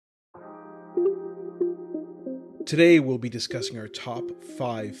Today we'll be discussing our top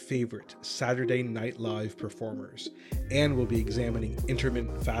 5 favorite Saturday Night Live performers, and we'll be examining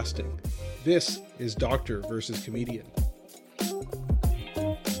intermittent fasting. This is Doctor versus Comedian.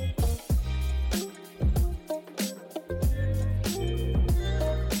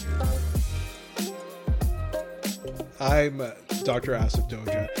 I'm Dr. Asif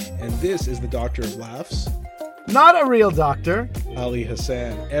Doja, and this is the Doctor of Laughs. Not a real doctor. Ali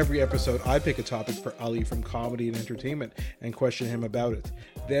Hassan. Every episode, I pick a topic for Ali from comedy and entertainment and question him about it.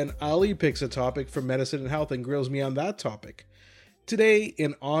 Then Ali picks a topic from medicine and health and grills me on that topic. Today,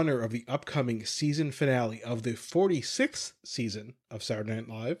 in honor of the upcoming season finale of the 46th season of Saturday Night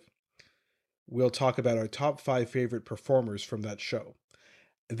Live, we'll talk about our top 5 favorite performers from that show.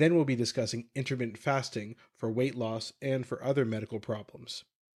 Then we'll be discussing intermittent fasting for weight loss and for other medical problems.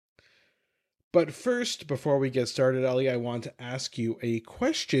 But first, before we get started, Ali, I want to ask you a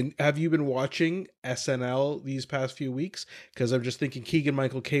question. Have you been watching SNL these past few weeks? Because I'm just thinking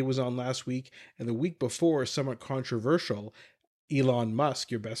Keegan-Michael Kay was on last week, and the week before, somewhat controversial, Elon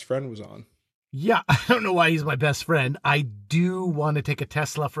Musk, your best friend, was on. Yeah, I don't know why he's my best friend. I do want to take a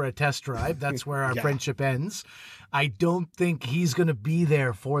Tesla for a test drive. That's where our friendship ends. I don't think he's going to be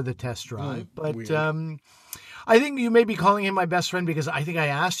there for the test drive, but weird. I think you may be calling him my best friend because I think I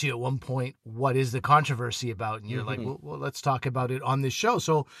asked you at one point, what is the controversy about? And you're like, well, let's talk about it on this show.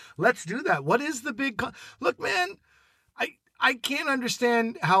 So let's do that. What is the big... Look, man, I can't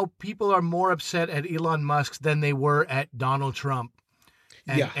understand how people are more upset at Elon Musk than they were at Donald Trump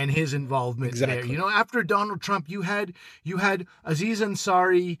and his involvement there. You know, after Donald Trump, you had Aziz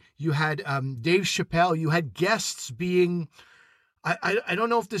Ansari, you had Dave Chappelle, you had guests being... I don't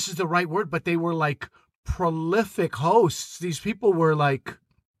know if this is the right word, but they were like... prolific hosts. These people were like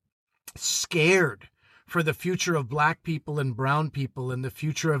scared for the future of black people and brown people and the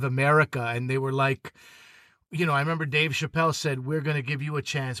future of America. And they were like, you know, I remember Dave Chappelle said, we're going to give you a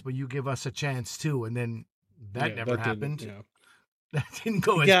chance, but you give us a chance too. And then that never happened. That didn't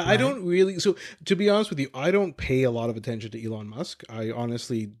go as planned. I don't really... So, to be honest with you, I don't pay a lot of attention to Elon Musk. I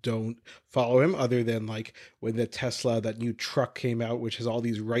honestly don't follow him other than, like, when the Tesla, that new truck came out, which has all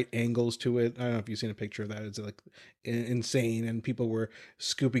these right angles to it. I don't know if you've seen a picture of that. It's, like, insane. And people were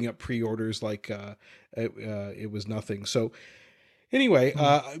scooping up pre-orders like it was nothing. So... Anyway,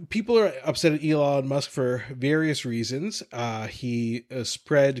 people are upset at Elon Musk for various reasons. He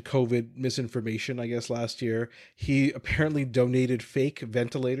spread COVID misinformation, I guess, last year. He apparently donated fake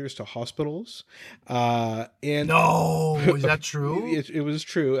ventilators to hospitals. And no, is that true? It was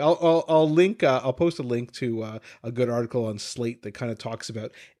true. I'll link. I'll post a link to a good article on Slate that kind of talks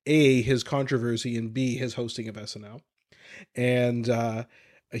about A, his controversy, and B, his hosting of SNL. And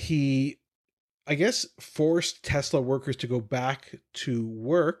he, I guess, forced Tesla workers to go back to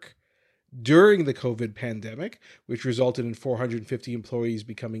work during the COVID pandemic, which resulted in 450 employees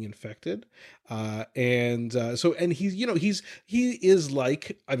becoming infected. And he is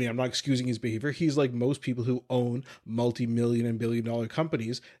like, I mean, I'm not excusing his behavior. He's like most people who own multi-million and billion-dollar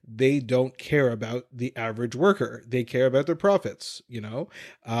companies. They don't care about the average worker. They care about their profits, you know?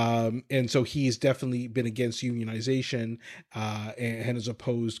 And so he's definitely been against unionization and has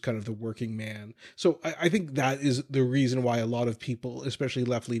opposed kind of the working man. So I think that is the reason why a lot of people, especially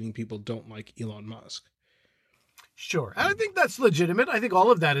left-leaning people, don't like Elon Musk. Sure. And I think that's legitimate. I think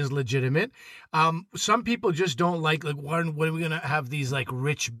all of that is legitimate. Some people just don't like when are we going to have these like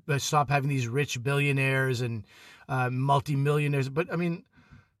stop having these rich billionaires and multimillionaires. But I mean,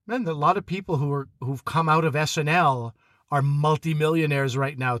 man, a lot of people who've come out of SNL are multimillionaires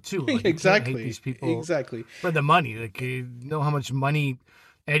right now too. Like, exactly. Hate these people exactly for the money. Like, you know how much money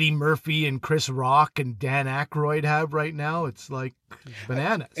Eddie Murphy and Chris Rock and Dan Aykroyd have right now? It's like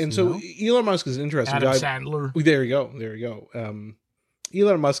bananas. And so Elon Musk is an interesting guy. Adam Sandler. There you go.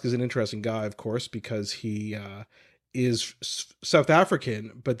 Elon Musk is an interesting guy, of course, because he is South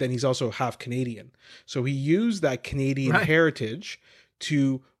African, but then he's also half Canadian. So he used that Canadian heritage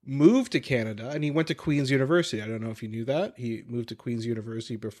to move to Canada, and he went to Queen's University. I don't know if you knew that. He moved to Queen's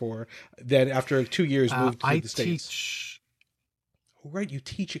University before. Then after 2 years, moved to the States. Right, you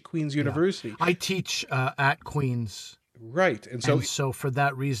teach at Queen's University. I teach at Queen's. Right, and so for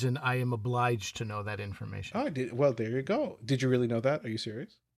that reason, I am obliged to know that information. Oh, well, there you go. Did you really know that? Are you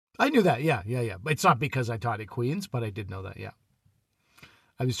serious? I knew that, yeah. But it's not because I taught at Queen's, but I did know that, yeah.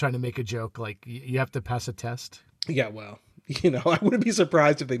 I was trying to make a joke, like, you have to pass a test. Yeah, well, you know, I wouldn't be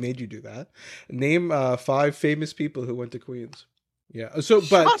surprised if they made you do that. Name 5 famous people who went to Queen's. Yeah. So,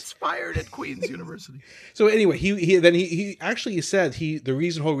 but shots fired at Queen's University. So anyway, he actually said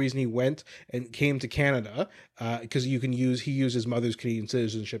the whole reason he went and came to Canada, because he used his mother's Canadian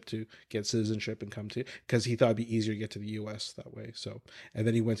citizenship to get citizenship and come to, because he thought it'd be easier to get to the U.S. that way. So, and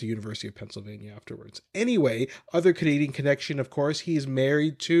then he went to University of Pennsylvania afterwards. Anyway, other Canadian connection, of course, he's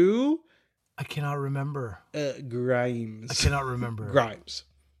married to. I cannot remember. Grimes. I cannot remember. Grimes.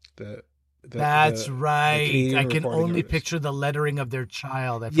 That's right. I can only artist. Picture the lettering of their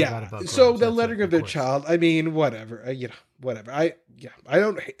child. I forgot about Grimes. So the lettering of their child. I mean, whatever. Whatever. I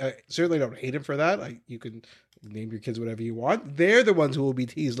certainly don't hate him for that. You can name your kids whatever you want. They're the ones who will be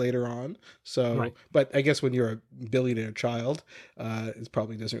teased later on. So, right. But I guess when you're a billionaire child, it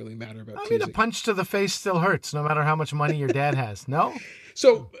probably doesn't really matter about. A punch to the face still hurts, no matter how much money your dad has. No.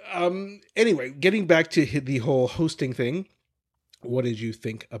 So, anyway, getting back to the whole hosting thing. What did you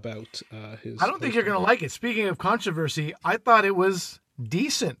think about his? I don't think you're going to like it. Speaking of controversy, I thought it was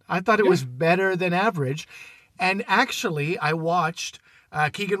decent. I thought it was better than average. And actually, I watched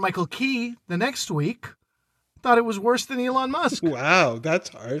Keegan-Michael Key the next week. Thought it was worse than Elon Musk. Wow, that's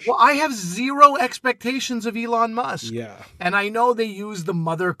harsh. Well, I have zero expectations of Elon Musk. Yeah. And I know they used the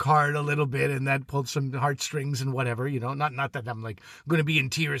mother card a little bit, and that pulled some heartstrings and whatever, not that I'm like going to be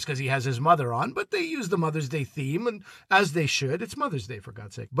in tears because he has his mother on, but they used the Mother's Day theme, and as they should. It's Mother's Day, for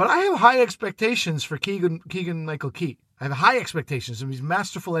God's sake. But I have high expectations for Keegan-Michael Key. I have high expectations, and he's a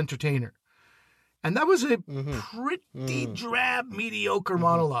masterful entertainer. And that was a pretty drab, mediocre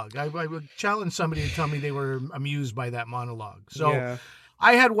monologue. I would challenge somebody to tell me they were amused by that monologue. So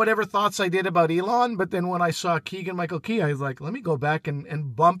I had whatever thoughts I did about Elon, but then when I saw Keegan-Michael Key, I was like, let me go back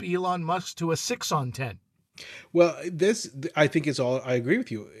and bump Elon Musk to a 6 on 10. Well, I think I agree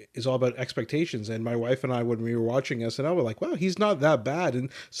with you, is all about expectations. And my wife and I, when we were watching SNL, were like, wow, he's not that bad. And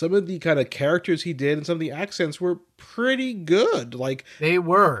some of the kind of characters he did and some of the accents were pretty good. Like, they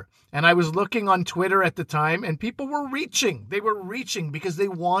were. And I was looking on Twitter at the time, and people were reaching. They were reaching because they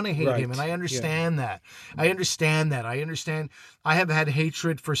want to hate him. And I understand that. I understand. I have had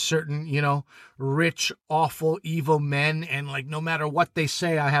hatred for certain, rich, awful, evil men. And like, no matter what they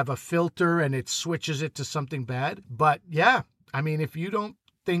say, I have a filter and it switches it to something bad. But yeah, I mean, if you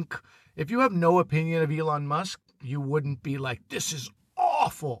have no opinion of Elon Musk, you wouldn't be like, this is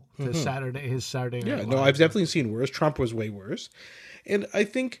awful to his Saturday Night Live. No, I've definitely seen worse. Trump was way worse. And I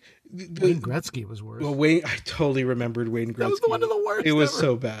think Wayne Gretzky was worse. Well, I totally remembered Wayne Gretzky. That was one of the worst. It was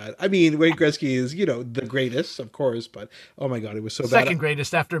so bad. I mean, Wayne Gretzky is, the greatest, of course, but oh my God, it was so bad. Second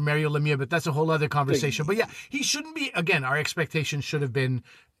greatest after Mario Lemieux, but that's a whole other conversation. But yeah, he shouldn't be, again, our expectations should have been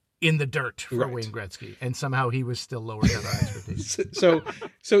in the dirt for Wayne Gretzky, and somehow he was still lower than our expectations.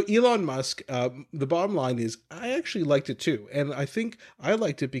 So Elon Musk, the bottom line is I actually liked it too. And I think I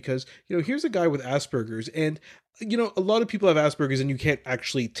liked it because, here's a guy with Asperger's, and a lot of people have Asperger's and you can't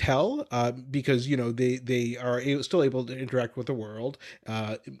actually tell because, they are still able to interact with the world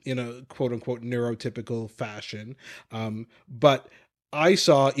in a quote unquote neurotypical fashion. But I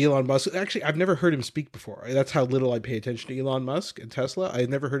saw Elon Musk. Actually, I've never heard him speak before. That's how little I pay attention to Elon Musk and Tesla. I had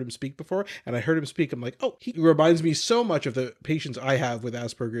never heard him speak before. And I heard him speak. I'm like, oh, he reminds me so much of the patients I have with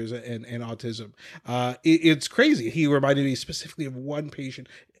Asperger's and autism. It's crazy. He reminded me specifically of one patient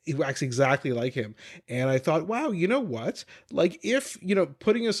who acts exactly like him. And I thought, wow, you know what? Like if,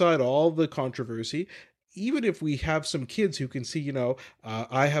 putting aside all the controversy, even if we have some kids who can see,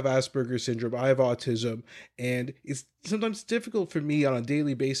 I have Asperger's syndrome, I have autism, and it's sometimes difficult for me on a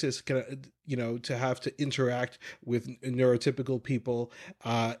daily basis, to have to interact with neurotypical people,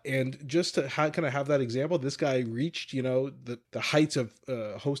 and just to kind of have that example. This guy reached, the heights of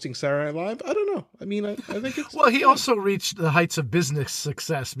hosting Saturday Night Live. I don't know. I mean, I think it's well. He also reached the heights of business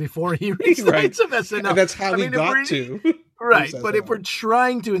success before he reached the heights of SNL. And that's how he got to. Right, but if we're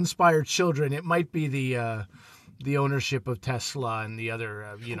trying to inspire children, it might be the ownership of Tesla and the other,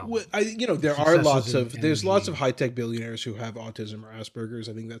 Well, there are lots of high tech billionaires who have autism or Asperger's.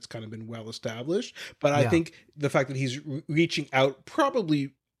 I think that's kind of been well established. But I think the fact that he's reaching out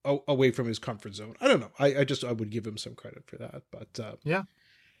probably away from his comfort zone. I don't know. I would give him some credit for that. But yeah.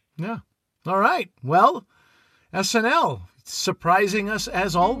 All right. Well, SNL surprising us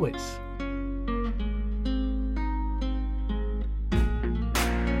as always.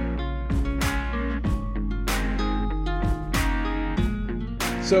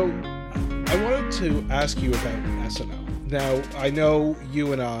 So I wanted to ask you about SNL. Now, I know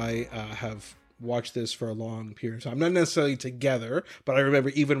you and I have watched this for a long period of time. Not necessarily together, but I remember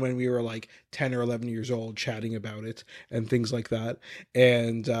even when we were like 10 or 11 years old chatting about it and things like that.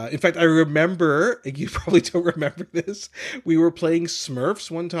 And in fact, I remember, you probably don't remember this, we were playing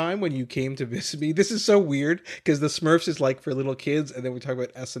Smurfs one time when you came to visit me. This is so weird because the Smurfs is like for little kids, and then we talk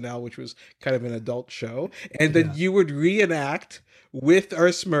about SNL, which was kind of an adult show. And then you would reenact with our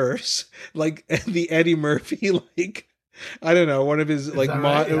Smurfs, like the Eddie Murphy, like, I don't know, one of his like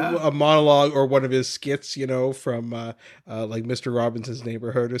a monologue or one of his skits, you know, from like Mr. Robinson's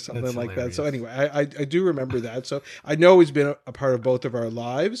Neighborhood or something. That's like hilarious. That. So anyway, I do remember that. So I know it's been a part of both of our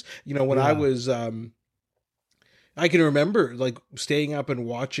lives. You know, when I was I can remember like staying up and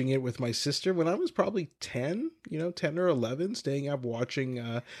watching it with my sister when I was probably 10, you know, 10 or 11, staying up watching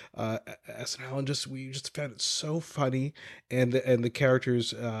SNL, and we just found it so funny, and the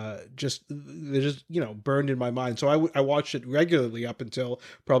characters they just, you know, burned in my mind. So I watched it regularly up until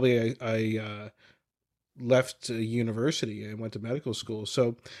probably I left university and went to medical school.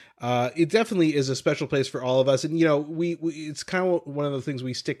 So it definitely is a special place for all of us. And, you know, we it's kind of one of the things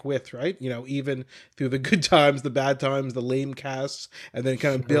we stick with, right? You know, even through the good times, the bad times, the lame casts, and then it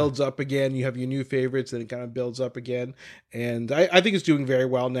kind of builds up again. You have your new favorites, and it kind of builds up again. And I think it's doing very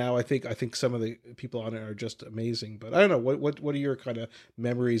well now. I think some of the people on it are just amazing. But I don't know, what are your kind of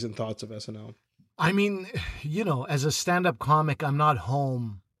memories and thoughts of SNL? I mean, you know, as a stand-up comic, I'm not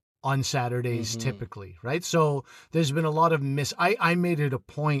home on Saturdays typically, right? So there's been a lot of I made it a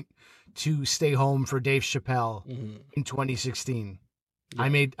point to stay home for Dave Chappelle in 2016. Yeah.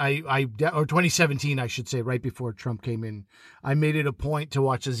 Or 2017, I should say, right before Trump came in. I made it a point to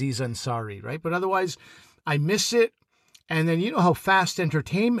watch Aziz Ansari, right? But otherwise, I miss it. And then you know how fast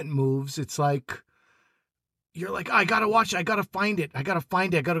entertainment moves. It's like, you're like, I got to watch it. I got to find it. I got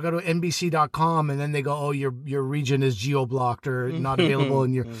to go to NBC.com. And then they go, oh, your region is geo-blocked or not available.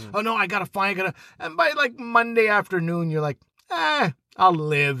 And you're, oh no, and by like Monday afternoon, you're like, I'll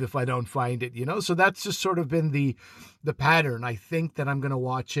live if I don't find it, you know? So that's just sort of been the pattern. I think that I'm going to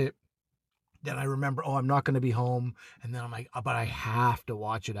watch it. Then I remember, I'm not going to be home. And then I'm like, but I have to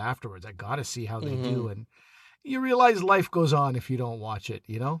watch it afterwards. I got to see how they do. And you realize life goes on if you don't watch it,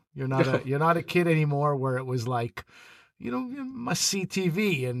 you know? You're not a kid anymore where it was like, you know, you must see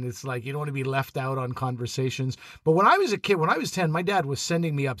TV, and it's like you don't want to be left out on conversations. But when I was a kid, when I was 10, my dad was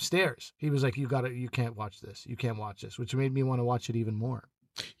sending me upstairs. He was like, you can't watch this. You can't watch this, which made me want to watch it even more.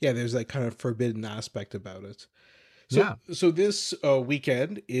 Yeah, there's that kind of forbidden aspect about it. So this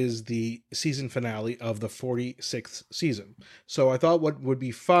weekend is the season finale of the 46th season. So I thought what would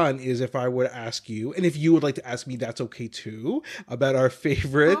be fun is if I would ask you, and if you would like to ask me, that's okay too, about our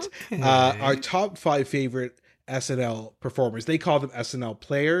favorite, our top 5 favorite SNL performers. They call them SNL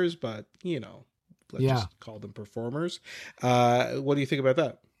players, but, you know, let's just call them performers. What do you think about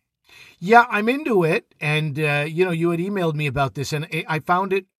that? Yeah, I'm into it. And, you know, you had emailed me about this, and I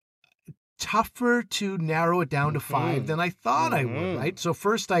found it tougher to narrow it down to 5 than I thought I would, right? So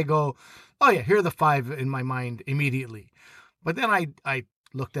first I go, oh yeah, here are the 5 in my mind immediately. But then I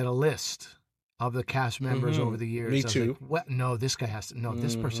looked at a list of the cast members over the years. Me too. Like, what? No, this guy has to, no,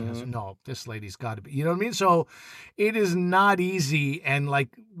 this person has to, no, this lady's got to be, you know what I mean? So it is not easy. And like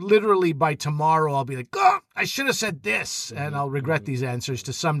literally by tomorrow, I'll be like, oh, I should have said this. And I'll regret these answers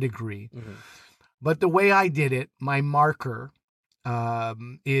to some degree. But the way I did it, my marker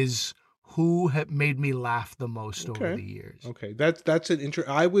is who have made me laugh the most over the years. Okay, that's an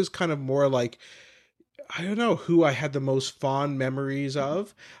I was kind of more like, I don't know who I had the most fond memories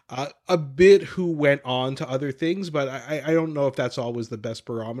of. A bit who went on to other things, but I don't know if that's always the best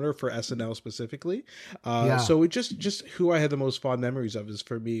barometer for SNL specifically. So it just who I had the most fond memories of is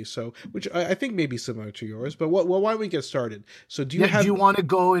for me. So which I think may be similar to yours. But why don't we get started? So do you want to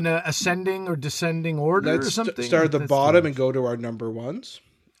go in a ascending or descending order or something? Let's start at the bottom and go to our number ones.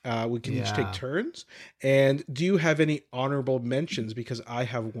 We can each take turns. And do you have any honorable mentions? Because I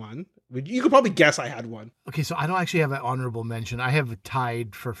have one. You could probably guess I had one. Okay, so I don't actually have an honorable mention. I have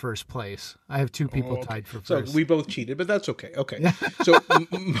tied for first place. I have 2 people tied for first. So we both cheated, but that's okay. Okay. So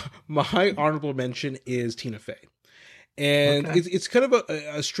my honorable mention is Tina Fey. And it's kind of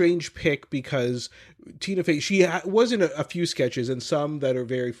a strange pick because Tina Fey, she was in a few sketches and some that are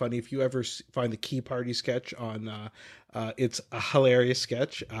very funny. If you ever find the Key Party sketch on, it's a hilarious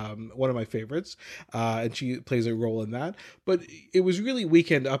sketch, one of my favorites, and she plays a role in that. But it was really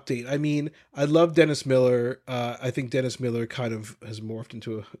Weekend Update. I mean, I love Dennis Miller. I think Dennis Miller kind of has morphed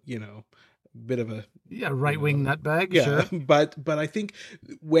into bit of a right-wing nutbag. Yeah, Sure. but I think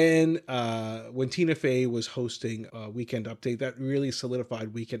when Tina Fey was hosting Weekend Update, that really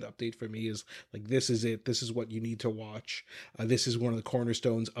solidified Weekend Update for me. Is like, this is it. This is what you need to watch. This is one of the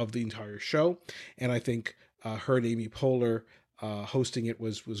cornerstones of the entire show, and I think her and Amy Poehler hosting it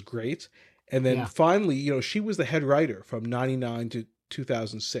was great. And then finally, she was the head writer from '99 to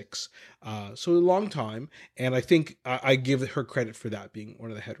 2006, so a long time, and I think I give her credit for that, being one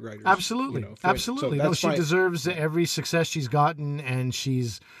of the head writers. Absolutely, absolutely. So she deserves every success she's gotten, and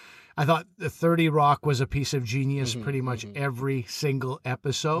I thought the 30 Rock was a piece of genius, pretty much every single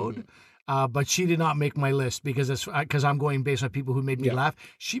episode. But she did not make my list because I'm going based on people who made me laugh.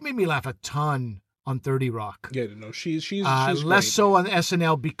 She made me laugh a ton on 30 Rock. Yeah, no, she's less great, so on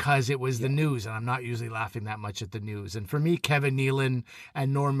SNL because it was the news, and I'm not usually laughing that much at the news. And for me, Kevin Nealon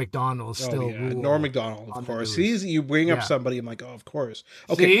and Norm Macdonald still rule. Norm Macdonald, of course. You bring up somebody, I'm like, oh, of course.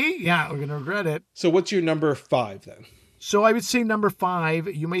 Okay. See? Yeah, we're gonna regret it. So what's your number 5 then? So I would say number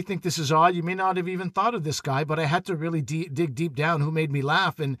 5, you may think this is odd. You may not have even thought of this guy, but I had to really dig deep down who made me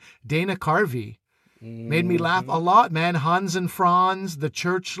laugh. And Dana Carvey made me laugh a lot, man. Hans and Franz, The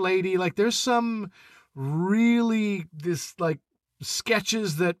Church Lady. Like, there's some really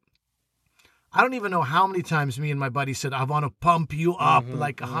sketches that I don't even know how many times me and my buddy said, I want to pump you up,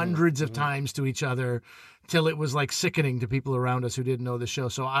 hundreds of times to each other, till it was like sickening to people around us who didn't know the show.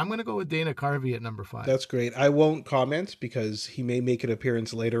 So I'm going to go with Dana Carvey at number 5. That's great. I won't comment because he may make an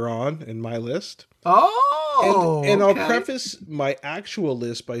appearance later on in my list. Oh, and I'll preface my actual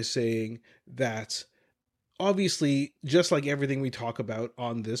list by saying that obviously, just like everything we talk about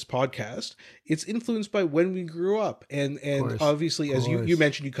on this podcast, it's influenced by when we grew up. And obviously, as you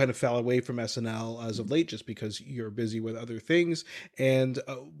mentioned, you kind of fell away from SNL as of late just because you're busy with other things. And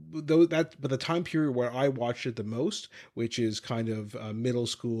but the time period where I watched it the most, which is kind of middle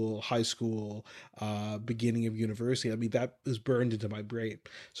school, high school, beginning of university, I mean, that is burned into my brain.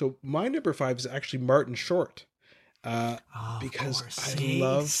 So my number 5 is actually Martin Short. Because I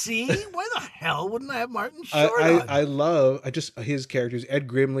love. See, why the hell wouldn't I have Martin Short? I love just his characters. Ed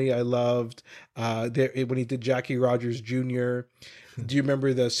Grimley, I loved. When he did Jackie Rogers Jr. Do you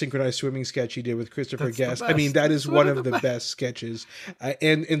remember the synchronized swimming sketch he did with Christopher Guest? I mean, that is one of the best sketches.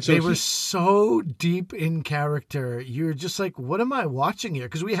 And so they were so deep in character. You're just like, what am I watching here?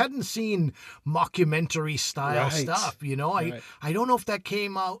 Because we hadn't seen mockumentary style stuff. I don't know if that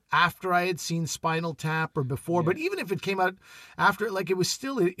came out after I had seen Spinal Tap or before, but even if it came out after, like, it was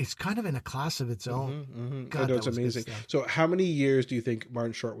still, it's kind of in a class of its own. God, I know, it's amazing. So how many years do you think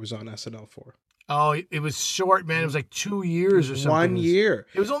Martin Short was on SNL for? Oh, it was short, man. It was like 2 years or something. 1 year.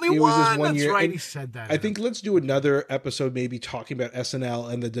 It was only one. That's right. And he said that. I think let's do another episode maybe talking about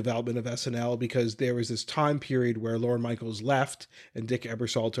SNL and the development of SNL, because there was this time period where Lorne Michaels left and Dick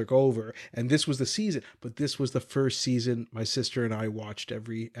Ebersol took over. And this was the season. But this was the first season my sister and I watched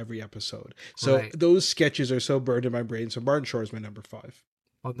every episode. So those sketches are so burned in my brain. So Martin Short is my number 5.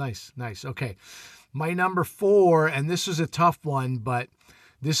 Oh, nice. Okay. My number 4, and this is a tough one, but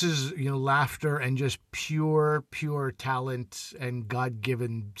this is, laughter and just pure talent and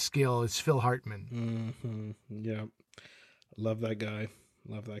God-given skill. It's Phil Hartman. Yeah. Love that guy.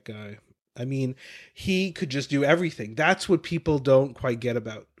 I mean, he could just do everything. That's what people don't quite get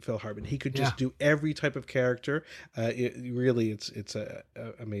about Phil Hartman. He could just do every type of character. It's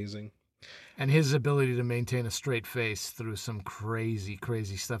amazing. And his ability to maintain a straight face through some crazy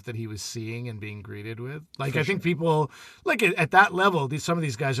stuff that he was seeing and being greeted with. Like, I think people, like, at that level, some of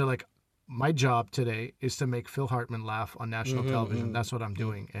these guys are like, my job today is to make Phil Hartman laugh on national television. That's what I'm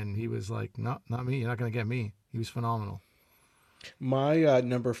doing. And he was like, no, not me. You're not going to get me. He was phenomenal. My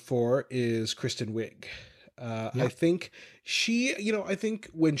number 4 is Kristen Wiig. I think I think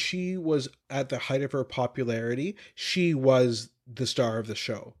when she was at the height of her popularity, she was the star of the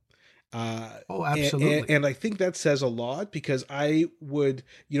show. Absolutely. And I think that says a lot, because I would,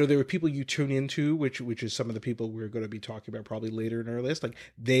 there were people you tune into, which is some of the people we're going to be talking about probably later in our list. Like,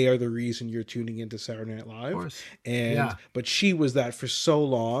 they are the reason you're tuning into Saturday Night Live. Of course. But she was that for so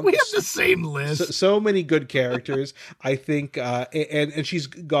long. We have the same list. So many good characters. I think, and she's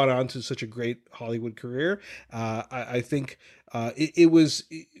gone on to such a great Hollywood career. I think,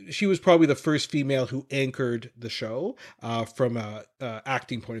 she was probably the first female who anchored the show from a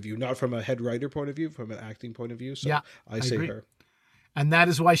acting point of view, not from a head writer point of view, from an acting point of view. So I say agree. Her. And that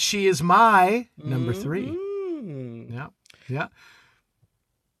is why she is my number 3. Yeah.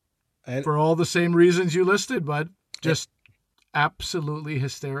 And for all the same reasons you listed, but just absolutely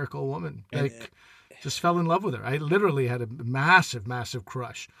hysterical woman. Just fell in love with her. I literally had a massive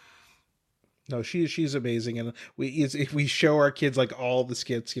crush. No, she's amazing, and we show our kids like all the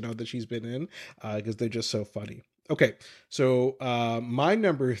skits, that she's been in, because they're just so funny. Okay, so my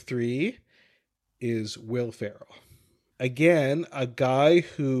number 3 is Will Ferrell. Again, a guy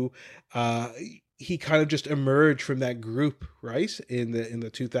who he kind of just emerged from that group, right, in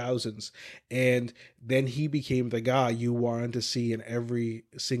the 2000s, and then he became the guy you wanted to see in every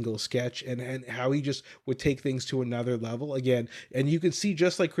single sketch, and how he just would take things to another level again. And you can see,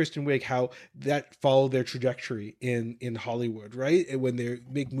 just like Kristen Wiig, how that followed their trajectory in Hollywood, right? And when they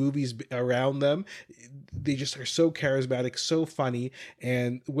make movies around them, they just are so charismatic, so funny,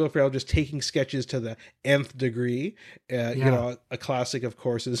 and Will Ferrell just taking sketches to the nth degree. A classic, of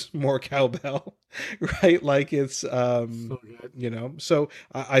course, is More Cowbell, right? Like it's so good. So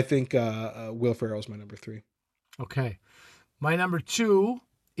I think Will Ferrell's my number 3. Okay, my number 2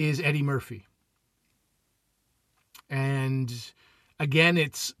 is Eddie Murphy, and again,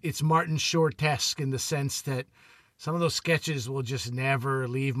 it's Martin Short-esque in the sense that some of those sketches will just never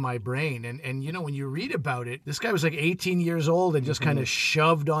leave my brain. And when you read about it, this guy was like 18 years old and just kind of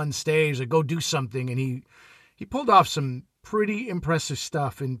shoved on stage, like, go do something. And he pulled off some pretty impressive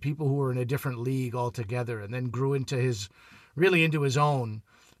stuff in people who were in a different league altogether, and then grew into his own.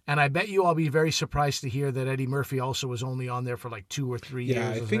 And I bet you I'll be very surprised to hear that Eddie Murphy also was only on there for like 2 or 3 years.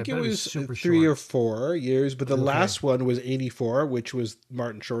 Yeah, I think it was 3 short. or 4 years, but the last one was 84, which was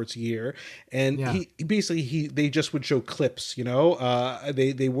Martin Short's year. And they just would show clips, he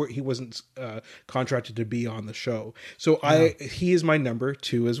wasn't contracted to be on the show. So he is my number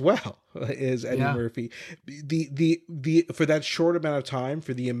 2 as well. Is Eddie Murphy. The for that short amount of time,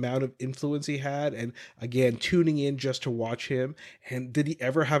 for the amount of influence he had, and again tuning in just to watch him. And did he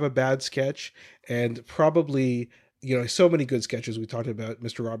ever have a bad sketch? And probably, so many good sketches. We talked about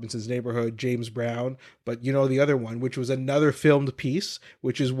Mr. Robinson's Neighborhood, James Brown, but the other one, which was another filmed piece,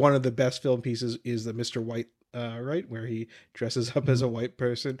 which is one of the best film pieces, is the Mr. White, right, where he dresses up as a white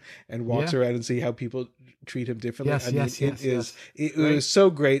person and walks around and see how people treat him differently. It was so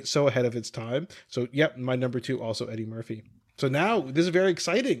great, so ahead of its time. So my number 2 also Eddie Murphy. So now this is very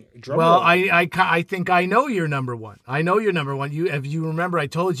exciting. I think I know your number 1. If you remember, I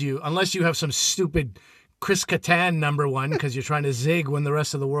told you, unless you have some stupid Chris Kattan number 1 because you're trying to zig when the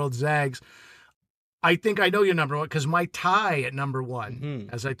rest of the world zags. I think I know your number 1 because my tie at number 1,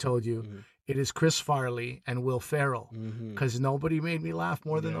 as I told you, it is Chris Farley and Will Ferrell, because nobody made me laugh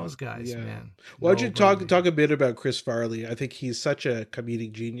more than those guys, man. Why don't you talk a bit about Chris Farley? I think he's such a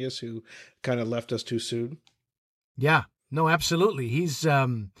comedic genius who kind of left us too soon. Yeah, no, absolutely. He's,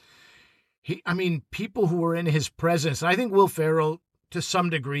 people who were in his presence, and I think Will Ferrell to some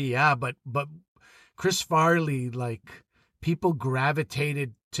degree, but Chris Farley, like, people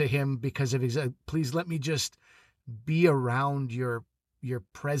gravitated to him because of his, please let me just be around your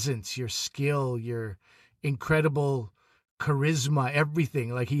presence, your skill, your incredible charisma,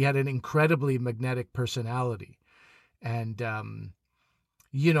 everything. Like, he had an incredibly magnetic personality. And,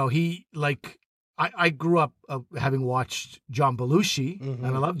 I grew up having watched John Belushi, and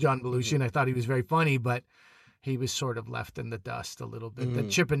I love John Belushi, and I thought he was very funny, but he was sort of left in the dust a little bit. The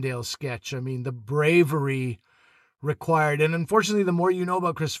Chippendale sketch, the bravery required. And unfortunately, the more you know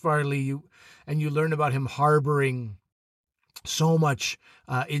about Chris Farley, you learn about him harboring so much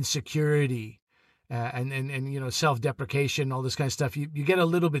insecurity and self-deprecation, all this kind of stuff. You get a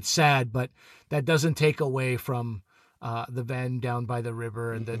little bit sad, but that doesn't take away from the Van down by the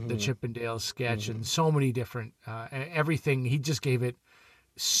river and the Chippendale sketch and so many different everything. He just gave it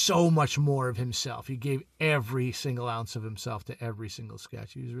so much more of himself. He gave every single ounce of himself to every single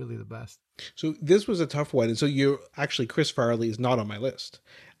sketch. He was really the best. So this was a tough one. And so Chris Farley is not on my list.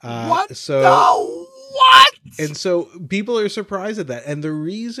 What? So no, what? And so people are surprised at that. And the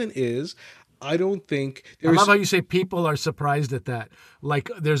reason is, I don't think I love how you say people are surprised at that. Like,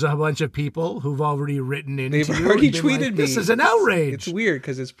 there's a bunch of people who've already written into you. They've already tweeted me. This is an outrage. It's weird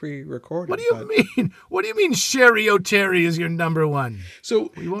because it's pre-recorded. What do you mean? What do you mean Sherry O'Terry is your number 1?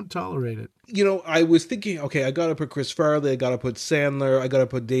 So we won't tolerate it. I was thinking, okay, I got to put Chris Farley, I got to put Sandler, I got to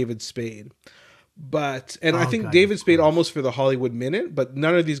put David Spade. I think David Spade almost for the Hollywood Minute, but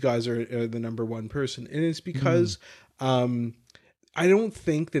none of these guys are the number 1 person. And it's because I don't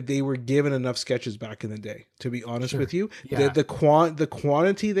think that they were given enough sketches back in the day, to be honest with you. Yeah. The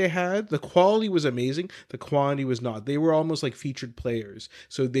quantity they had, the quality was amazing. The quantity was not. They were almost like featured players.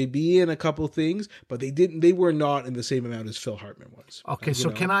 So they'd be in a couple things, but they were not in the same amount as Phil Hartman was. Okay, so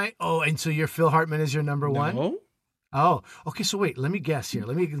and so your Phil Hartman is your number 1? No. Oh, okay. So wait, let me guess here.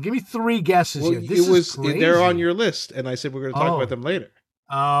 Give me 3 guesses here. This is crazy. They're on your list, and I said we're going to talk about them later.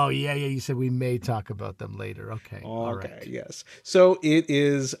 Oh, yeah. You said we may talk about them later. Okay. All right. Yes. So it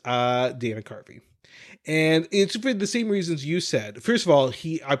is Dana Carvey. And it's for the same reasons you said. First of all,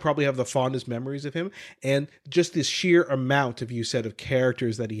 I probably have the fondest memories of him, and just this sheer amount of, you said, of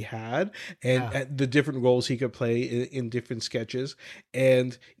characters that he had, and the different roles he could play in different sketches.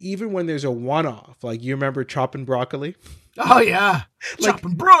 And even when there's a one-off, like you remember Choppin' Broccoli? Oh yeah,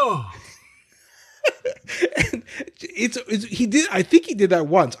 Choppin' Bro. And he did. I think he did that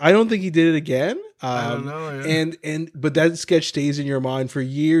once. I don't think he did it again. I don't know. Yeah. But that sketch stays in your mind for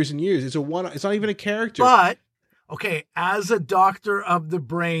years and years. It's It's not even a character. But okay, as a doctor of the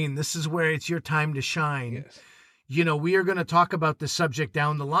brain, this is where it's your time to shine. Yes. You know, we are going to talk about this subject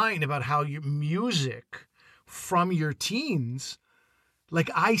down the line about how your music from your teens. Like,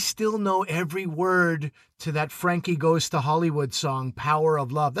 I still know every word to that Frankie Goes to Hollywood song, Power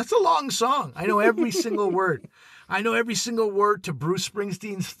of Love. That's a long song. I know every single word. I know every single word to Bruce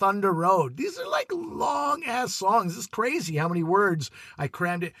Springsteen's Thunder Road. These are like long-ass songs. It's crazy how many words I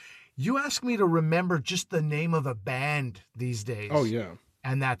crammed it. You ask me to remember just the name of a band these days. Oh, yeah.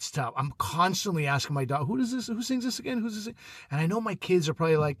 And that's tough. I'm constantly asking my dog, who sings this again? Who's this? And I know my kids are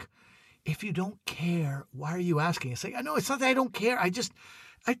probably like, if you don't care, why are you asking? It's like, I know it's not that I don't care.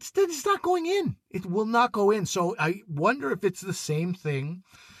 It's not going in. It will not go in. So I wonder if it's the same thing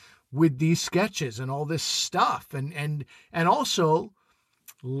with these sketches and all this stuff. And also,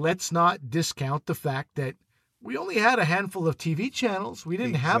 let's not discount the fact that we only had a handful of TV channels. We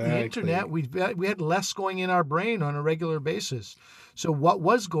didn't have the internet. We had less going in our brain on a regular basis. So what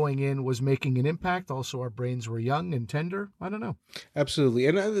was going in was making an impact. Also, our brains were young and tender. I don't know. Absolutely,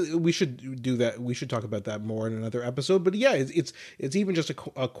 and we should do that. We should talk about that more in another episode. But yeah, it's even just a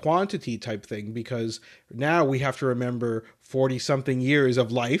quantity type thing, because now we have to remember 40-something years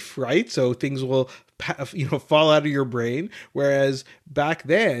of life, right? So things will fall out of your brain, whereas back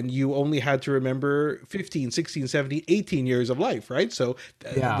then you only had to remember 15, 16, 17, 18 years of life, right? So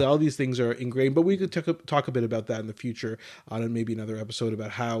all these things are ingrained, but we could talk a bit about that in the future on maybe another episode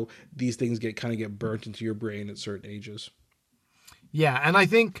about how these things get burnt into your brain at certain ages. Yeah, and I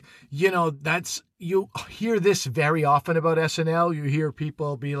think, you hear this very often about SNL. You hear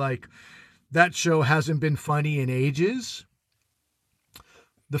people be like, that show hasn't been funny in ages.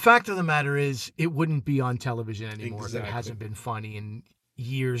 The fact of the matter is, it wouldn't be on television anymore if it hasn't been funny in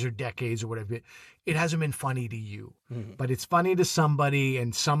years or decades or whatever. It hasn't been funny to you, but it's funny to somebody,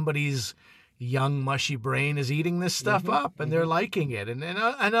 and somebody's young, mushy brain is eating this stuff up, and they're liking it. And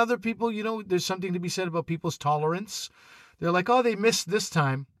other people, there's something to be said about people's tolerance. They're like, oh, they missed this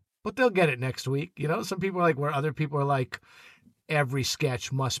time, but they'll get it next week. Some people are like, where other people are like, every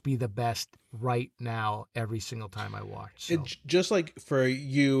sketch must be the best right now every single time I watch. So. Just like for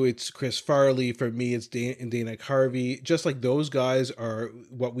you, it's Chris Farley. For me, it's Dana Carvey. Just like those guys are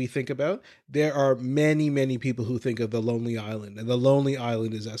what we think about, there are many, many people who think of The Lonely Island, and The Lonely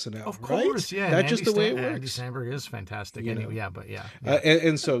Island is SNL. Of course, right? Yeah. That's just the way it works. Andy Samberg is fantastic. Anyway, yeah, but yeah.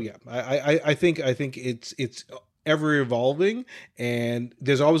 And so, yeah, I think it's ever evolving, and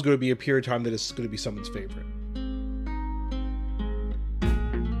there's always going to be a period of time that it's going to be someone's favorite.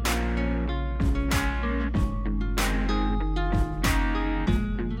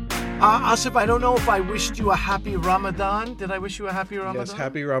 Asif, I don't know if I wished you a happy Ramadan. Did I wish you a happy Ramadan? Yes,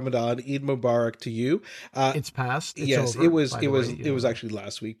 happy Ramadan. Eid Mubarak to you. It's past. It's yes, over, it was actually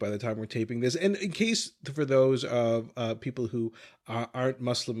last week by the time we're taping this. And in case for those of people who aren't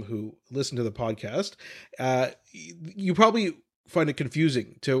Muslim who listen to the podcast, you probably find it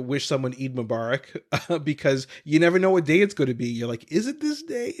confusing to wish someone Eid Mubarak because you never know what day it's going to be. You're like, is it this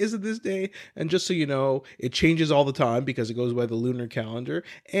day? Is it this day? And just so you know, it changes all the time because it goes by the lunar calendar.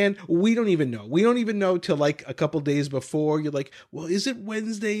 And we don't even know. We don't even know till like a couple days before. You're like, well, is it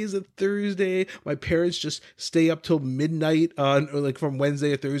Wednesday? Is it Thursday? My parents just stay up till midnight or like from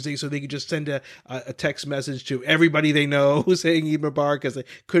Wednesday or Thursday so they could just send a text message to everybody they know who's saying Eid Mubarak because they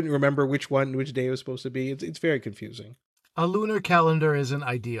couldn't remember which day it was supposed to be. It's very confusing. A lunar calendar isn't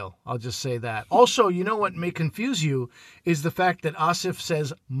ideal. I'll just say that. Also, you know what may confuse you is the fact that Asif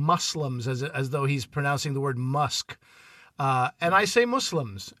says Muslims as though he's pronouncing the word Musk. And I say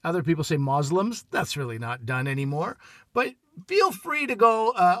Muslims. Other people say Muslims. That's really not done anymore. But feel free to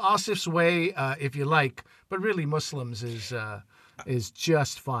go Asif's way if you like. But really, Muslims is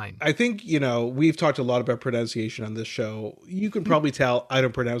just fine. I think, we've talked a lot about pronunciation on this show. You can probably tell I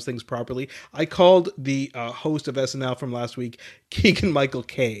don't pronounce things properly. I called the host of SNL from last week Keegan-Michael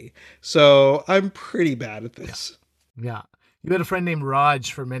Kay. So I'm pretty bad at this. Yeah. You had a friend named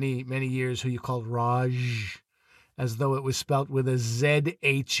Raj for many, many years who you called Raj. as though it was spelt with a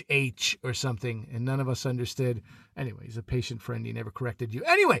ZHH or something, and none of us understood. Anyway, he's a patient friend. He never corrected you.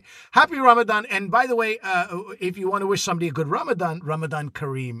 Anyway, happy Ramadan. And by the way, if you want to wish somebody a good Ramadan, Ramadan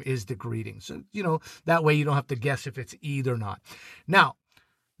Kareem is the greeting. So, that way you don't have to guess if it's Eid or not. Now,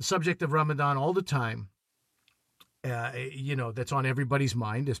 the subject of Ramadan all the time, that's on everybody's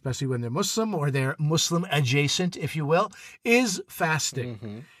mind, especially when they're Muslim or they're Muslim adjacent, if you will, is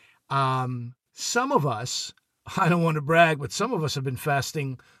fasting. Mm-hmm. Some of us, I don't want to brag, but some of us have been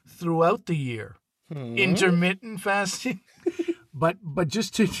fasting throughout the year. Intermittent fasting. But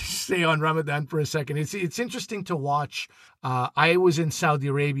just to stay on Ramadan for a second, it's interesting to watch. I was in Saudi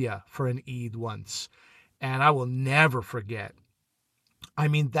Arabia for an Eid once, and I will never forget. I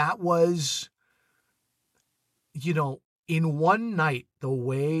mean, that was, in one night, the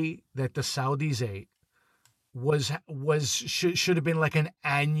way that the Saudis ate should have been like an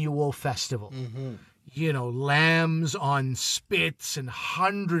annual festival. Mm-hmm. Lambs on spits and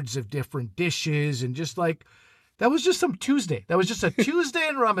hundreds of different dishes, and just like, that was just some Tuesday. That was just a Tuesday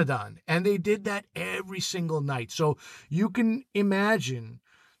in Ramadan. And they did that every single night. So you can imagine,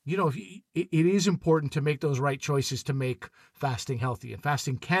 it is important to make those right choices to make fasting healthy. And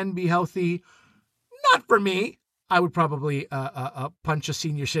fasting can be healthy. Not for me. I would probably punch a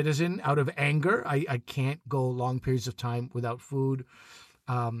senior citizen out of anger. I can't go long periods of time without food.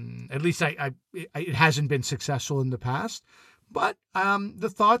 At least it hasn't been successful in the past. But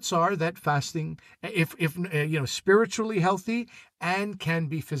the thoughts are that fasting, if spiritually healthy and can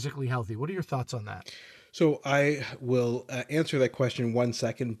be physically healthy. What are your thoughts on that? So I will answer that question in 1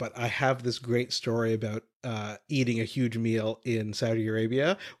 second, but I have this great story about eating a huge meal in Saudi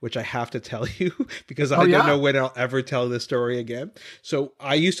Arabia, which I have to tell you because I don't know when I'll ever tell this story again. So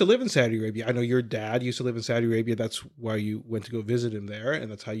I used to live in Saudi Arabia. I know your dad used to live in Saudi Arabia. That's why you went to go visit him there, and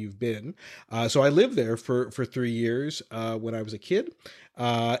that's how you've been. So I lived there for 3 years when I was a kid.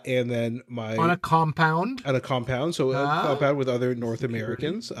 And then on a compound, so a compound with other North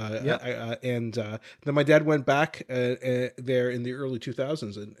Americans. And then my dad went back there in the early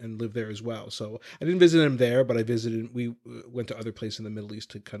 2000s and lived there as well. So I didn't visit him there, but we went to other places in the Middle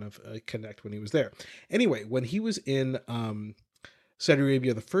East to kind of connect when he was there. Anyway, when he was in Saudi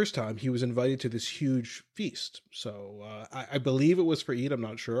Arabia the first time, he was invited to this huge feast. So I believe it was for Eid. I'm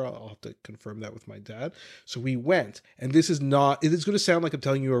not sure. I'll have to confirm that with my dad. So we went, and it is going to sound like I'm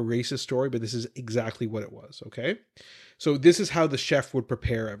telling you a racist story, but this is exactly what it was, okay? So this is how the chef would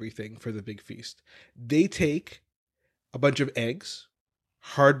prepare everything for the big feast. They take a bunch of eggs,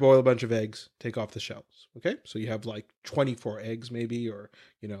 hard boil a bunch of eggs, take off the shells, okay? So you have like 24 eggs maybe, or,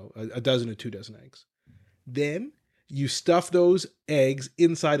 a dozen or 2 dozen eggs. Then you stuff those eggs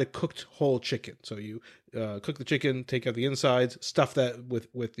inside a cooked whole chicken. So you cook the chicken, take out the insides, stuff that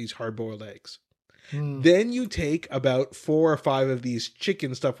with these hard-boiled eggs. Then you take about 4 or 5 of these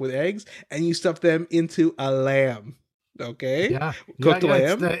chicken stuffed with eggs, and you stuff them into a lamb. Okay? Yeah. Cooked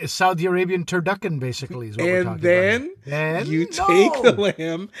lamb. It's the Saudi Arabian turducken, basically, is what we're talking about. And then you take the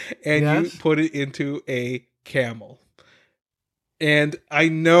lamb and you put it into a camel. And I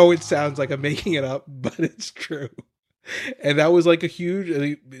know it sounds like I'm making it up, but it's true. And that was like a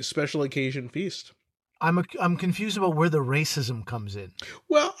huge special occasion feast. I'm confused about where the racism comes in.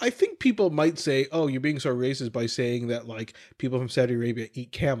 Well, I think people might say, "Oh, you're being so racist by saying that like people from Saudi Arabia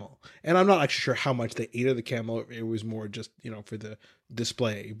eat camel." And I'm not actually sure how much they ate of the camel. It was more just for the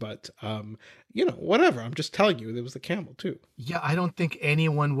display. But whatever. I'm just telling you, there was the camel too. Yeah, I don't think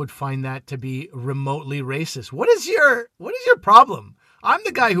anyone would find that to be remotely racist. What is your problem? I'm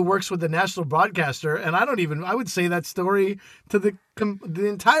the guy who works with the national broadcaster, and I would say that story to the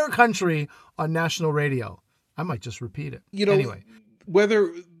entire country on national radio. I might just repeat it. Anyway,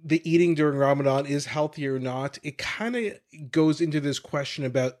 whether the eating during Ramadan is healthy or not, it kind of goes into this question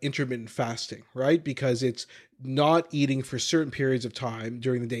about intermittent fasting, right? Because it's not eating for certain periods of time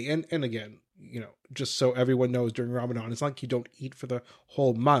during the day. And again, just so everyone knows, during Ramadan, it's not like you don't eat for the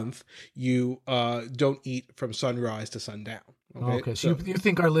whole month. You don't eat from sunrise to sundown. Okay, so you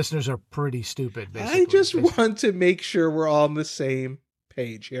think our listeners are pretty stupid, basically. I just want to make sure we're all on the same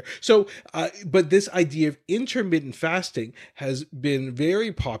page here. So, but this idea of intermittent fasting has been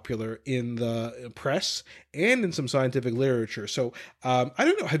very popular in the press and in some scientific literature. So, I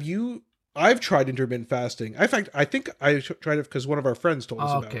don't know, I've tried intermittent fasting. In fact, I think I tried it because one of our friends told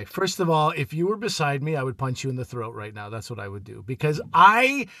us about it. Okay, first of all, if you were beside me, I would punch you in the throat right now. That's what I would do. Because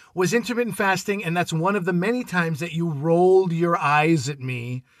I was intermittent fasting, and that's one of the many times that you rolled your eyes at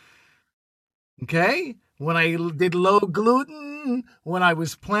me. Okay? when I did low gluten, when I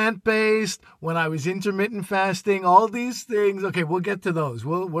was plant-based, when I was intermittent fasting, all these things. Okay, we'll get to those.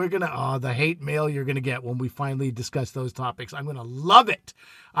 We're going to, the hate mail you're going to get when we finally discuss those topics. I'm going to love it.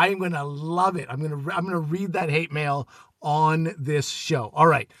 I'm going to love it. I'm going to read that hate mail on this show. All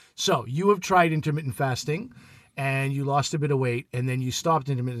right. So you have tried intermittent fasting and you lost a bit of weight and then you stopped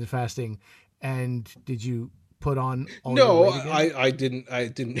intermittent fasting. And did you put on all your weight again? I didn't I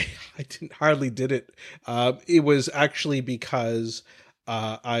didn't hardly did it. It was actually because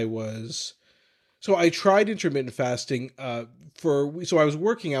I tried intermittent fasting so I was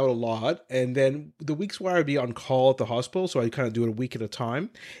working out a lot, and then the weeks where I'd be on call at the hospital, so I kind of do it a week at a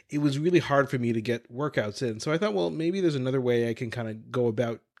time, it was really hard for me to get workouts in. So I thought, well, maybe there's another way I can kind of go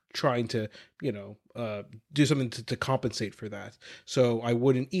about trying to, do something to compensate for that. So I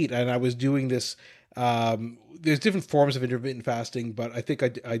wouldn't eat, and I was doing this. There's different forms of intermittent fasting, but I think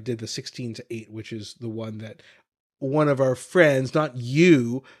I did the 16-8, which is the one that one of our friends, not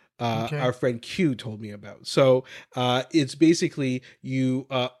you, our friend Q told me about. So it's basically you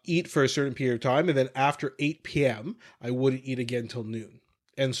eat for a certain period of time, and then after 8 p.m., I wouldn't eat again till noon.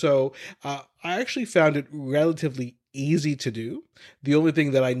 And so I actually found it relatively easy to do. The only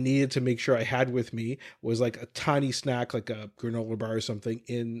thing that I needed to make sure I had with me was like a tiny snack, like a granola bar or something,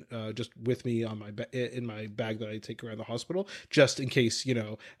 in just with me on in my bag that I take around the hospital, just in case,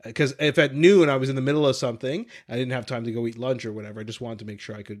 because if at noon I was in the middle of something, I didn't have time to go eat lunch or whatever. I just wanted to make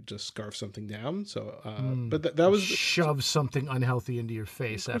sure I could just scarf something down. So, but that was shove something unhealthy into your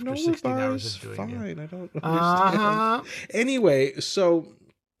face after 16 hours of doing fine. I don't understand. Anyway, so.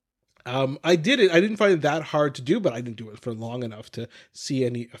 I did it. I didn't find it that hard to do, but I didn't do it for long enough to see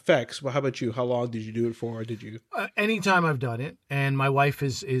any effects. Well, how about you? How long did you do it for? Did you? Anytime I've done it, and my wife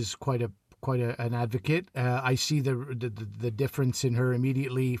is quite an advocate. I see the difference in her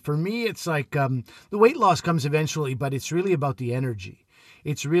immediately. For me, it's like the weight loss comes eventually, but it's really about the energy.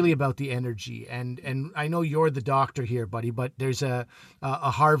 It's really about the energy. And I know you're the doctor here, buddy, but there's a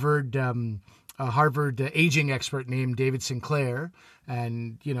Harvard aging expert named David Sinclair.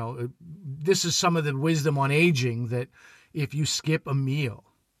 And, this is some of the wisdom on aging, that if you skip a meal,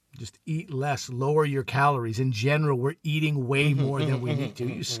 just eat less, lower your calories. In general, we're eating way more than we need to.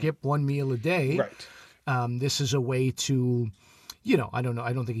 You skip one meal a day. Right. This is a way to, I don't know.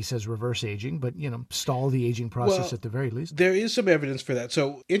 I don't think he says reverse aging, but, stall the aging process at the very least. There is some evidence for that.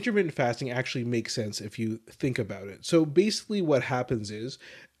 So intermittent fasting actually makes sense if you think about it. So basically what happens is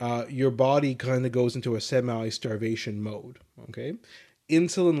your body kind of goes into a semi-starvation mode, okay?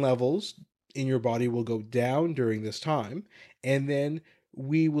 Insulin levels in your body will go down during this time, and then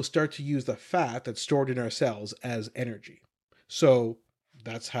we will start to use the fat that's stored in our cells as energy. So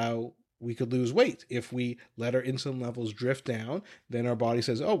that's how we could lose weight. If we let our insulin levels drift down, then our body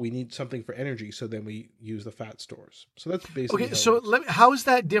says, oh, we need something for energy. So then we use the fat stores. So that's basically okay. So how is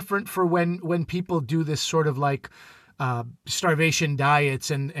that different for when people do this sort of like starvation diets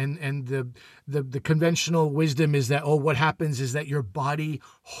and the conventional wisdom is that, what happens is that your body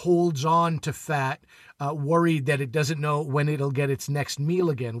holds on to fat, worried that it doesn't know when it'll get its next meal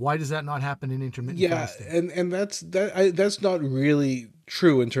again. Why does that not happen in intermittent fasting? And that's not really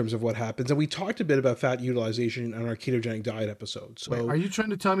true in terms of what happens. And we talked a bit about fat utilization on our ketogenic diet episode. So wait, are you trying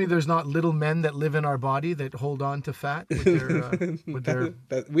to tell me there's not little men that live in our body that hold on to fat with their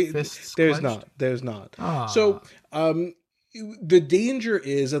fists clenched? There's not. So the danger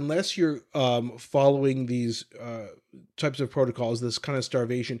is, unless you're following these types of protocols, this kind of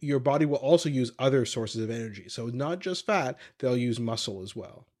starvation, your body will also use other sources of energy. So not just fat, they'll use muscle as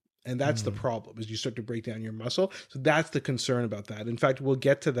well. And that's the problem, is you start to break down your muscle. So that's the concern about that. In fact, we'll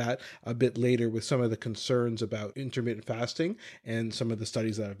get to that a bit later with some of the concerns about intermittent fasting and some of the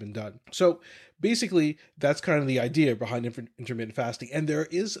studies that have been done. So basically, that's kind of the idea behind intermittent fasting. And there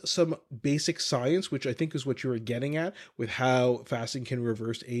is some basic science, which I think is what you were getting at with how fasting can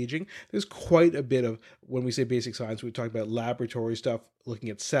reverse aging. There's quite a bit of, when we say basic science, we talk about laboratory stuff, looking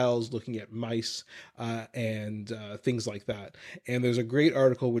at cells, looking at mice, and things like that. And there's a great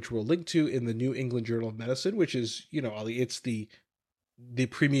article which we'll link to in the New England Journal of Medicine, which is, Ali, it's the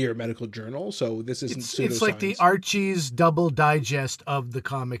premier medical journl. So this isn't pseudoscience. It's like the Archie's double digest of the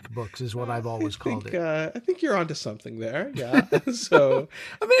comic books is what I've always called it. I think you're onto something there. Yeah. So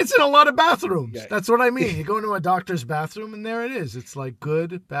I mean, it's in a lot of bathrooms. Yeah. That's what I mean. You go into a doctor's bathroom and there it is. It's like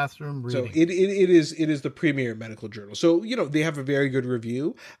good bathroom reading. So it is the premier medical journal. So, they have a very good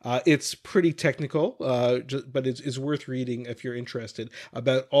review. It's pretty technical, but it's worth reading if you're interested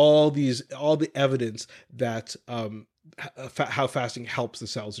about all the evidence that how fasting helps the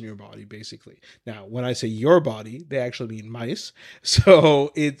cells in your body, basically. Now, when I say your body, they actually mean mice.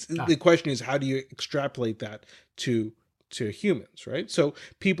 So the question is, how do you extrapolate that to humans, right? So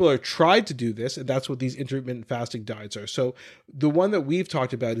people are tried to do this, and that's what these intermittent fasting diets are. So the one that we've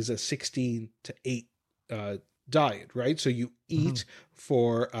talked about is a 16 to 8 diet, right? So you eat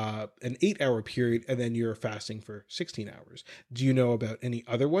for an 8-hour period, and then you're fasting for 16 hours. Do you know about any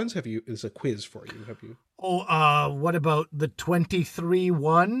other ones? Is a quiz for you. Have you? Oh, what about the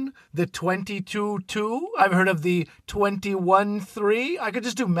 23-1, the 22-2? I've heard of the 21-3. I could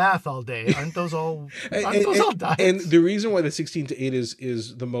just do math all day. Aren't those all diets? And the reason why the 16 to 8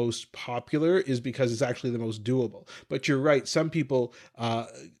 is the most popular is because it's actually the most doable. But you're right. Some people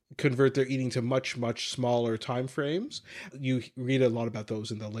convert their eating to much, much smaller time frames. You read a lot about those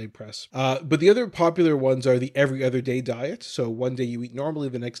in the lay press. But the other popular ones are the every other day diet. So one day you eat normally,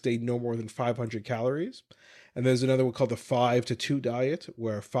 the next day no more than 500 calories. And there's another one called the 5 to 2 diet,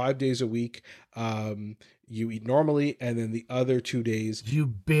 where 5 days a week you eat normally, and then the other 2 days you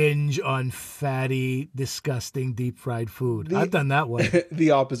binge on fatty, disgusting deep fried food. I've done that one.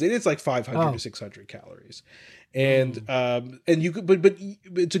 The opposite. It's like 500 to 600 calories. And you could, but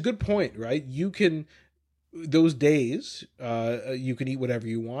it's a good point, right? You can, those days, you can eat whatever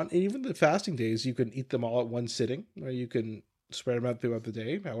you want, and even the fasting days, you can eat them all at one sitting, or you can spread them out throughout the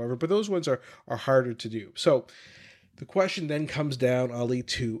day. However, but those ones are harder to do. So the question then comes down, Ali,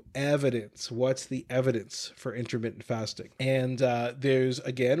 to evidence. What's the evidence for intermittent fasting? And there's,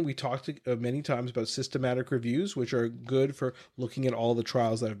 again, we talked many times about systematic reviews, which are good for looking at all the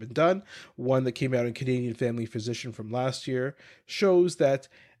trials that have been done. One that came out in Canadian Family Physician from last year shows that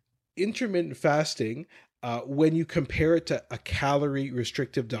intermittent fasting, when you compare it to a calorie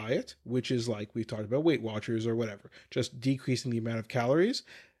restrictive diet, which is like we talked about Weight Watchers or whatever, just decreasing the amount of calories,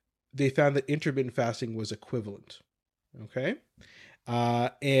 they found that intermittent fasting was equivalent. Okay.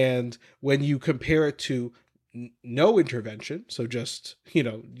 And when you compare it to no intervention, so just,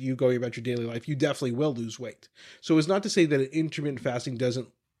 you going about your daily life, you definitely will lose weight. So it's not to say that intermittent fasting doesn't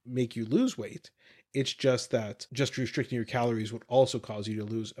make you lose weight. It's just that just restricting your calories would also cause you to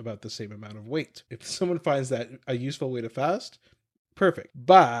lose about the same amount of weight. If someone finds that a useful way to fast, perfect.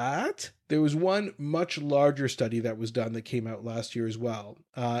 But there was one much larger study that was done that came out last year as well.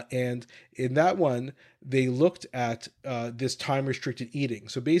 And in that one, they looked at this time-restricted eating.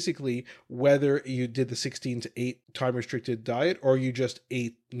 So basically, whether you did the 16 to 8 time-restricted diet or you just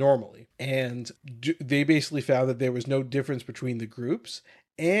ate normally. And they basically found that there was no difference between the groups.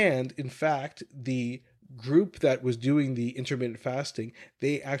 And in fact, the group that was doing the intermittent fasting,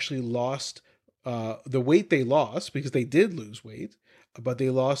 they actually lost the weight they lost, because they did lose weight, but they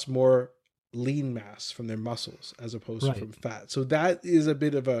lost more lean mass from their muscles as opposed to from fat. So that is a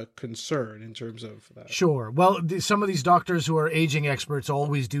bit of a concern in terms of that. Sure. Well, some of these doctors who are aging experts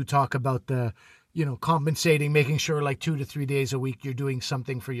always do talk about the, compensating, making sure like 2 to 3 days a week you're doing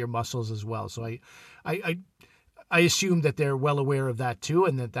something for your muscles as well. So I assume that they're well aware of that too,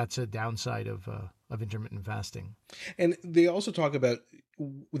 and that that's a downside of intermittent fasting. And they also talk about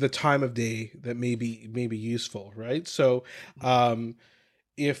the time of day that may be useful, right? So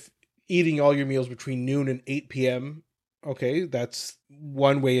if eating all your meals between noon and 8 p.m., okay, that's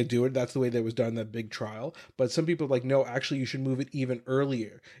one way to do it. That's the way that was done in that big trial. But some people are like, no, actually, you should move it even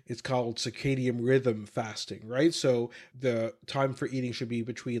earlier. It's called circadian rhythm fasting, right? So the time for eating should be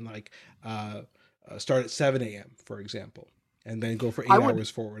between start at 7 a.m., for example, and then go for 8 hours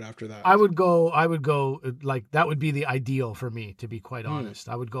forward after that. I would go like, that would be the ideal for me, to be quite honest.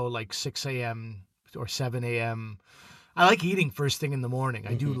 I would go like 6 a.m. or 7 a.m. I like eating first thing in the morning.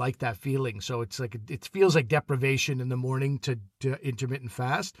 I do like that feeling. So it's like, it feels like deprivation in the morning to intermittent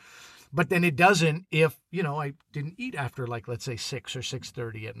fast. But then it doesn't if, I didn't eat after, like, let's say 6 or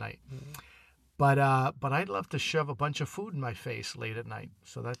 6:30 at night. But I'd love to shove a bunch of food in my face late at night.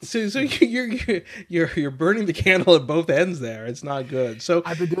 So that's so you're burning the candle at both ends there. It's not good. So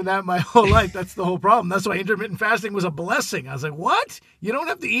I've been doing that my whole life. That's the whole problem. That's why intermittent fasting was a blessing. I was like, what? You don't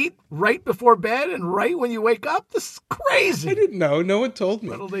have to eat right before bed and right when you wake up? This is crazy. I didn't know. No one told me.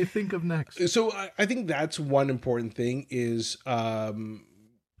 What'll they think of next? So I think that's one important thing is,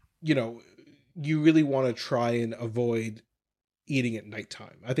 you really want to try and avoid eating at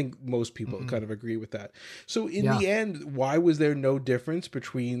nighttime. I think most people kind of agree with that. So in the end, why was there no difference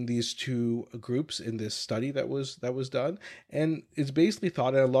between these two groups in this study that was done? And it's basically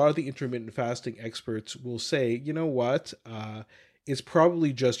thought, and a lot of the intermittent fasting experts will say, you know what, it's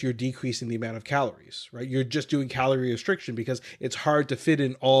probably just you're decreasing the amount of calories, right? You're just doing calorie restriction because it's hard to fit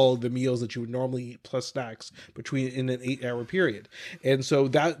in all the meals that you would normally eat plus snacks in an 8-hour period. And so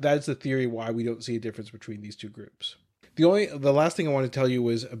that's the theory why we don't see a difference between these two groups. The last thing I want to tell you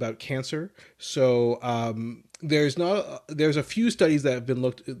was about cancer. So there's a few studies that have been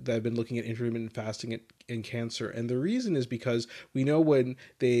looking at intermittent fasting in cancer, and the reason is because we know when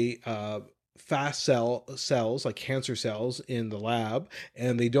they fast cells like cancer cells in the lab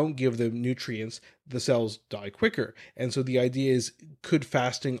and they don't give them nutrients, the cells die quicker. And so the idea is, could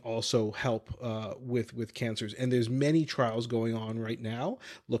fasting also help with cancers? And there's many trials going on right now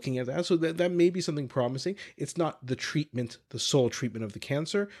looking at that, so that may be something promising. It's not the sole treatment of the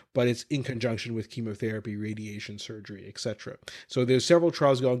cancer, but it's in conjunction with chemotherapy, radiation, surgery, etc. So there's several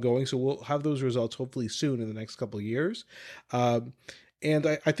trials ongoing, so we'll have those results hopefully soon in the next couple of years. And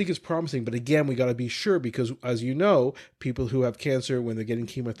I think it's promising, but again, we got to be sure, because as you know, people who have cancer, when they're getting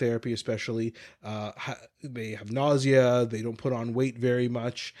chemotherapy especially, they have nausea, they don't put on weight very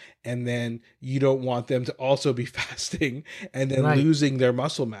much, and then you don't want them to also be fasting and then losing their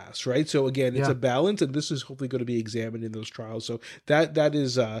muscle mass, right? So again, it's a balance, and this is hopefully going to be examined in those trials. So that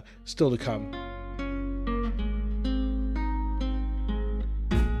is still to come.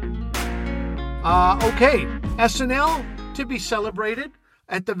 Okay, SNL to be celebrated.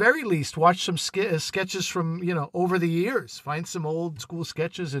 At the very least, watch some sketches from, over the years. Find some old school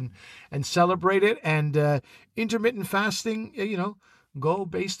sketches and celebrate it. And intermittent fasting, go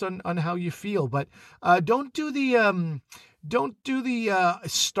based on how you feel. But don't do the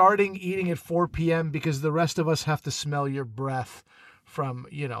starting eating at 4 p.m. because the rest of us have to smell your breath from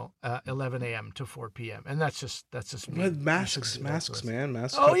 11 a.m. to 4 p.m. and that's just me. Masks, man.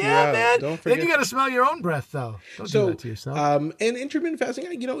 Masks. Oh yeah, man. Don't forget. Then you got to smell your own breath, though. Don't do that to yourself. And intermittent fasting,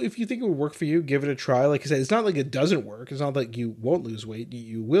 if you think it would work for you, give it a try. Like I said, it's not like it doesn't work. It's not like you won't lose weight.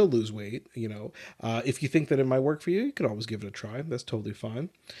 You will lose weight. If you think that it might work for you, you can always give it a try. That's totally fine.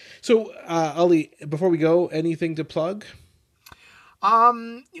 So, Ali, before we go, anything to plug?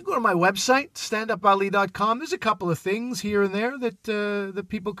 You go to my website, standupali.com. There's a couple of things here and there that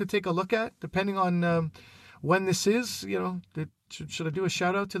people could take a look at, depending on when this is. Should I do a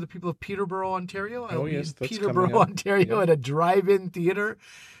shout out to the people of Peterborough, Ontario? Oh, yes, that's Peterborough, Ontario, at a drive-in theater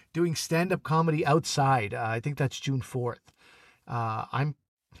doing stand-up comedy outside. I think that's June 4th. I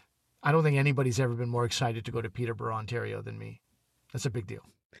don't think anybody's ever been more excited to go to Peterborough, Ontario than me. That's a big deal.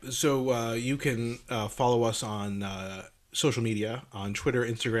 So you can follow us on social media on Twitter,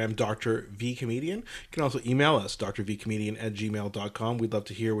 Instagram, Dr. V Comedian. You can also email us, drvcomedian@gmail.com. We'd love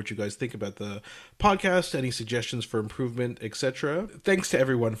to hear what you guys think about the podcast, any suggestions for improvement, etc. Thanks to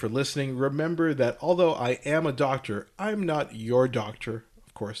everyone for listening. Remember that although I am a doctor, I'm not your doctor.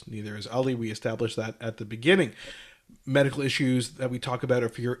 Of course, neither is Ali. We established that at the beginning. Medical issues that we talk about are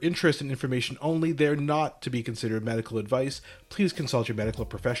for your interest and information only. They're not to be considered medical advice. Please consult your medical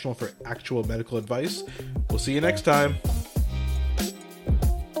professional for actual medical advice. We'll see you next time.